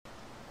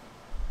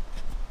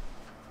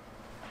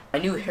My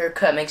new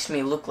haircut makes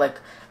me look like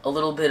a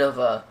little bit of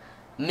a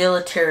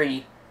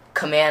military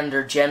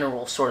commander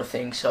general sort of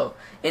thing, so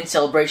in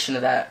celebration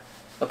of that,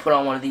 I put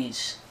on one of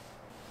these.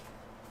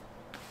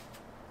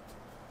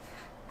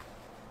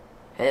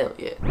 Hell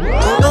yeah.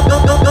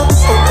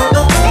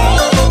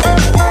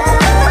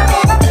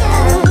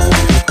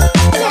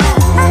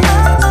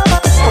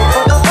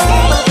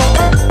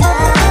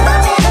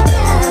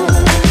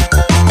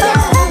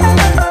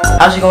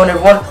 How's it going,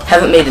 everyone?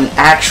 Haven't made an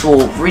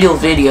actual real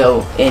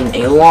video in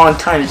a long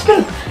time. It's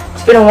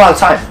been a long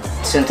time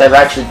since I've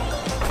actually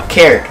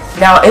cared.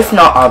 Now, if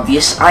not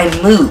obvious, I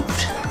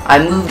moved. I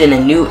moved in a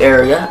new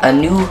area, a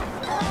new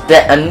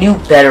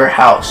better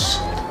house.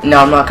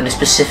 Now, I'm not going to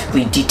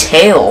specifically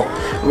detail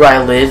where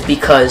I live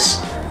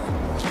because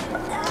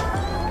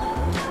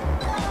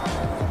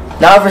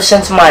now, ever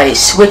since my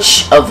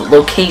switch of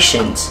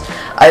locations,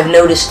 I've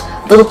noticed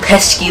little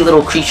pesky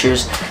little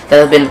creatures that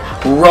have been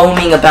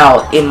roaming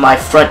about in my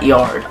front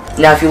yard.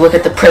 Now, if you look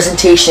at the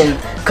presentation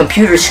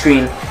computer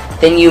screen,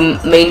 then you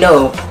may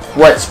know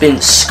what's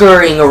been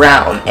scurrying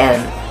around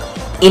and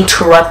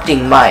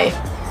interrupting my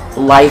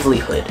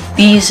livelihood.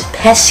 These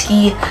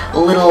pesky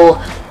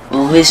little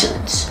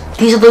lizards.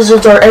 These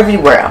lizards are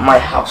everywhere at my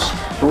house,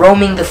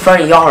 roaming the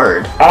front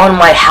yard, on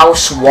my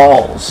house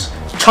walls,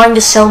 trying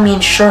to sell me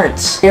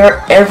insurance. They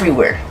are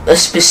everywhere.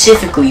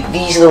 Specifically,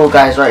 these little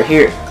guys right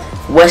here.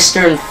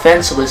 Western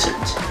fence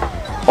lizards,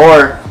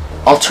 or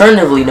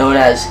alternatively known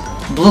as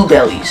blue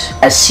bellies,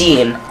 as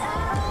seen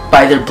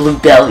by their blue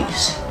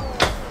bellies.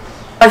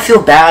 I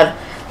feel bad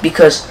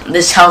because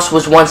this house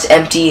was once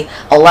empty,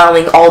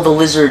 allowing all the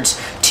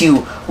lizards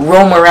to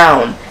roam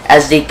around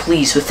as they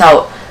please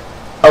without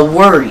a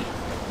worry.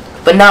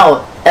 But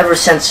now, ever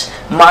since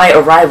my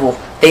arrival,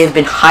 they have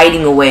been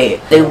hiding away.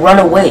 They run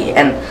away,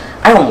 and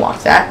I don't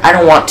want that. I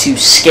don't want to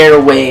scare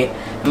away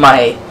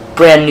my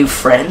brand new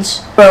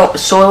friends. Well,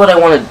 so what I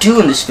want to do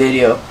in this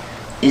video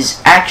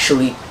is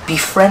actually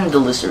befriend the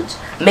lizards.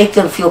 Make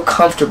them feel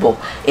comfortable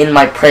in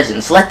my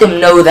presence. Let them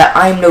know that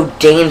I'm no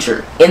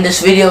danger. In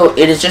this video,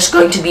 it is just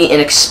going to be an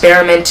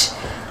experiment.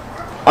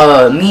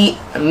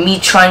 Me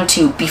trying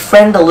to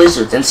befriend the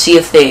lizards and see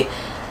if they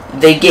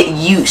get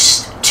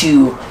used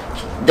to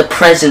the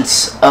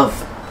presence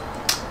of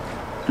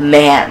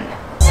man.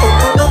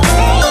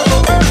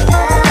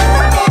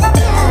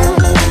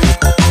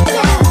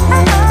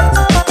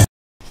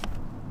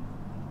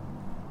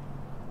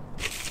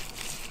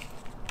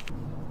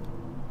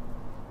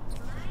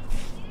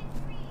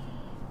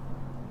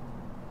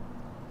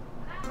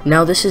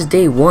 Now, this is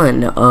day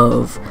 1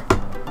 of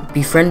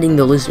befriending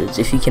the lizards.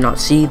 If you cannot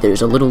see,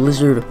 there's a little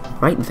lizard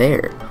right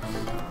there.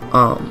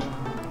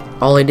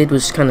 All I did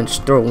was kind of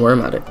just throw a worm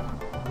at it.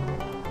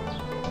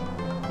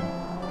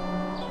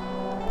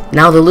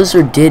 Now, the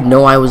lizard did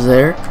know I was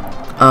there.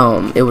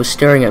 It was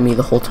staring at me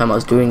the whole time I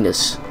was doing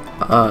this.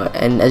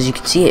 And as you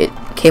can see, it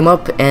came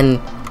up and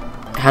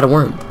had a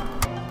worm.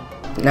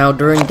 Now,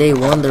 during day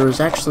 1, there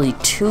was actually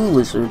 2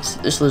 lizards.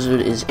 This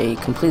lizard is a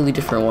completely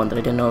different one that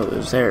I didn't know it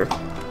was there.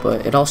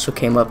 But it also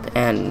came up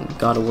and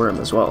got a worm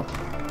as well.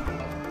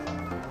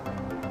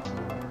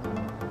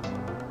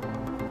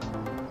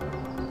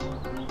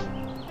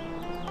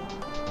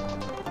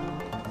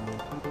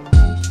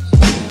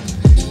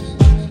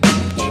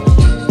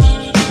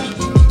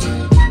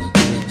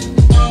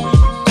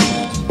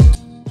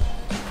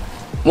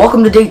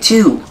 Welcome to day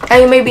 2. Now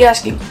you may be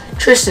asking,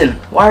 Tristan,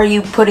 why are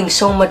you putting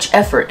so much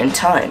effort and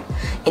time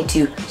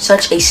into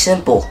such a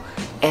simple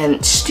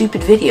and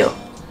stupid video?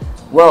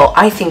 Well,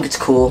 I think it's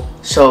cool,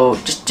 so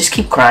just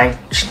keep crying.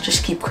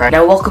 Just keep crying.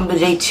 Now, welcome to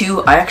day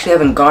 2. I actually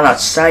haven't gone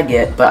outside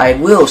yet, but I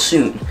will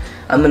soon.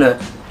 I'm gonna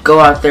go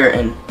out there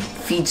and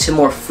feed some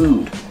more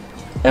food,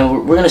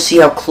 and we're gonna see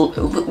how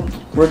today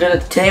we're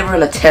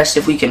gonna test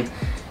if we can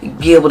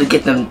be able to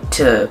get them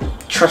to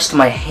trust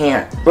my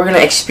hand. We're gonna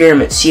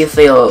experiment, see if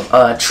they'll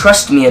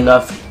trust me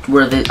enough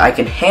where I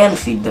can hand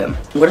feed them.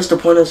 What is the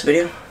point of this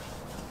video?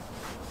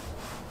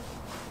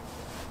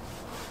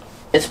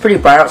 It's pretty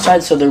bright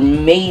outside, so there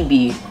may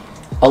be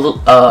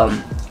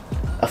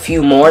a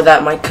few more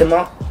that might come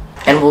out,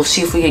 and we'll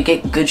see if we can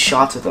get good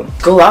shots of them.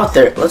 Go out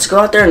there. Let's go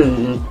out there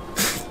and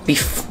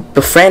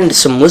befriend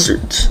some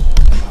lizards.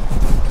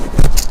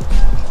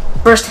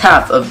 First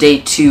half of day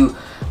 2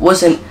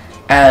 wasn't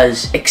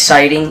as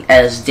exciting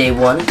as day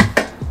 1.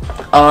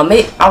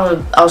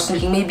 I was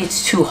thinking maybe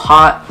it's too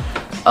hot.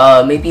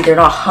 Maybe they're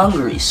not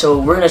hungry, so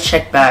we're gonna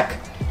check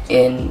back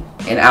in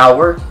an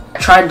hour. I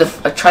tried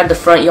the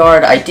front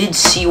yard. I did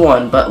see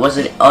one, but was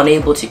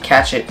unable to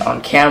catch it on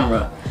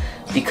camera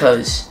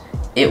because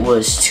it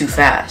was too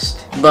fast.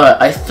 But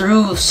I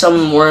threw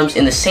some worms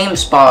in the same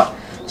spot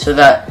so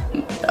that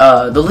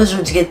the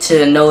lizards get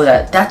to know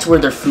that that's where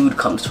their food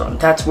comes from.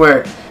 That's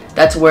where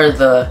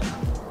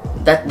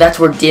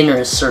dinner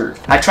is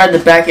served. I tried the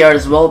backyard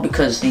as well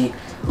because the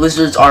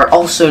lizards are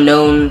also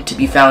known to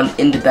be found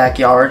in the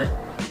backyard.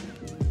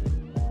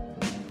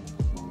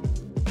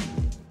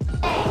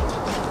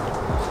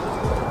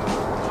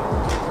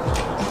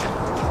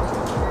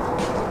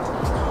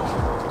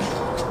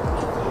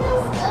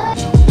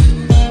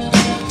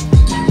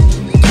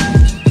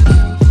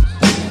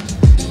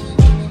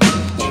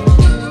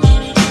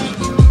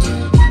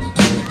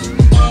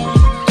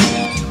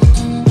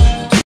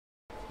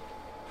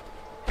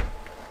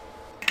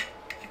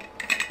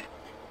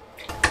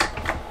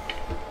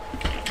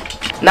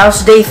 Now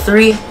it's day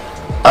 3.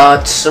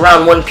 It's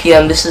around 1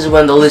 p.m. This is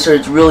when the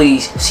lizards really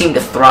seem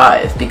to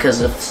thrive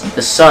because of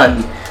the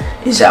sun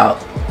is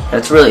out and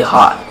it's really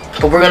hot.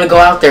 But we're gonna go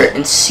out there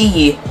and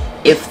see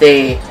if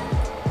they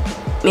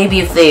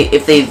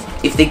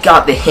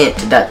got the hint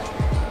that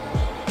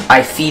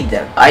I feed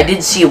them. I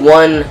did see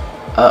one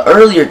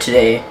earlier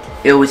today.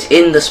 It was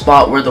in the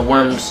spot where the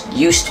worms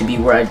used to be,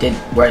 where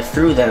I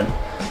threw them.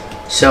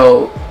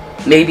 So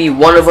maybe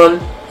one of them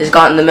has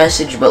gotten the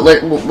message, but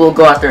we'll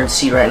go out there and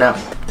see right now.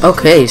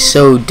 Okay,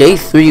 so day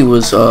 3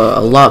 was a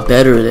lot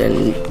better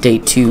than day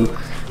 2.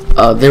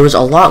 There was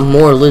a lot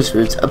more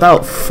lizards,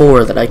 about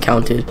 4 that I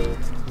counted,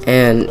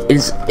 and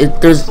there's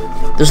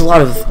a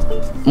lot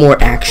of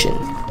more action.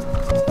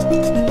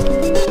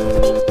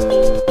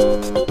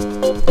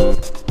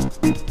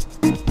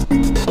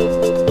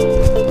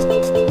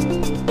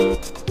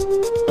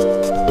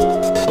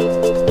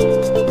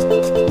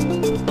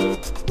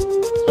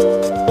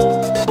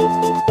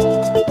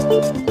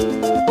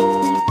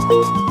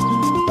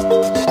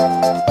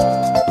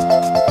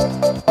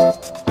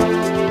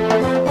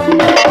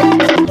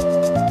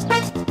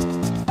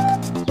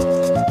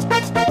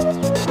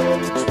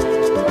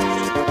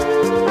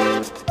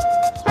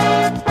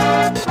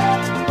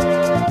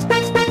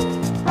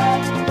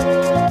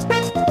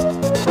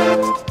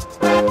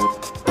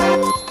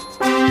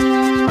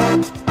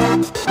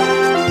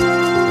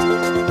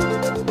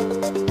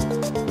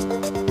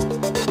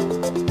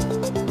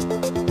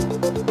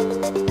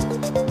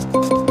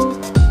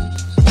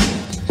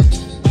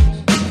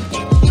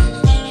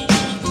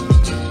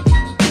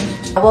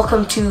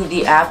 Welcome to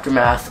the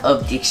aftermath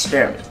of the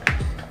experiment.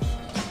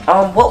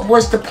 What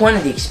was the point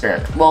of the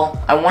experiment?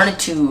 Well, I wanted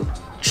to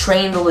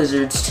train the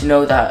lizards to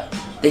know that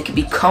they could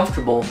be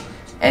comfortable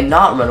and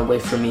not run away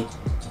from me,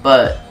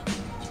 but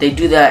they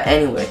do that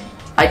anyway.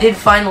 I did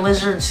find the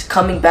lizards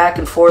coming back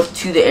and forth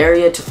to the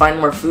area to find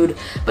more food,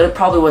 but it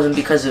probably wasn't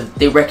because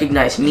they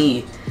recognized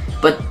me,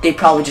 but they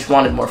probably just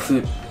wanted more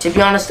food. To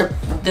be honest,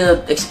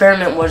 the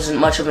experiment wasn't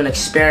much of an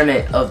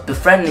experiment of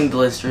befriending the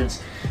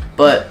lizards,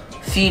 but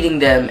feeding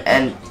them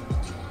and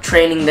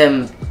training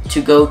them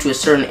to go to a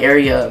certain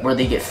area where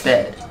they get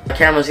fed. My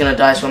camera's gonna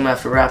die, so I'm gonna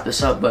have to wrap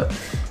this up, but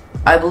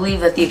I believe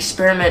that the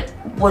experiment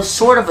was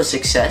sort of a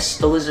success.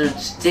 The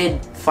lizards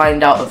did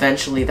find out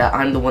eventually that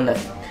I'm the one that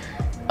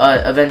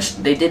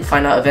they did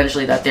find out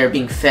eventually that they're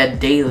being fed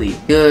daily.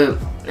 I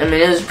mean,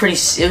 it was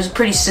a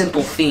pretty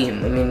simple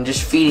theme. I mean,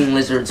 just feeding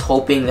lizards,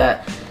 hoping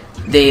that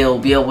they'll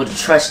be able to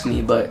trust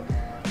me, but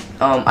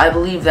I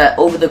believe that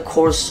over the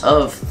course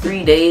of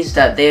 3 days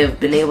that they have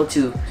been able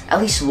to at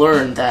least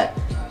learn that.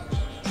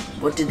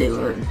 What did they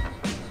learn?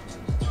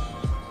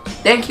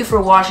 Thank you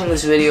for watching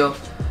this video.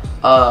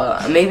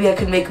 Maybe I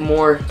could make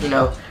more, you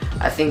know.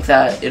 I think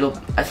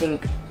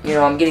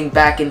I'm getting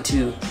back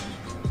into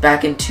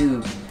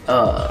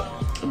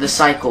the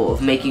cycle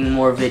of making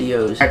more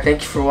videos. Alright,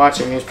 thank you for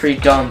watching. It was pretty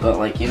dumb, but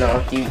like, you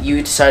know,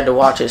 you decided to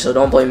watch it, so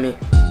don't blame me.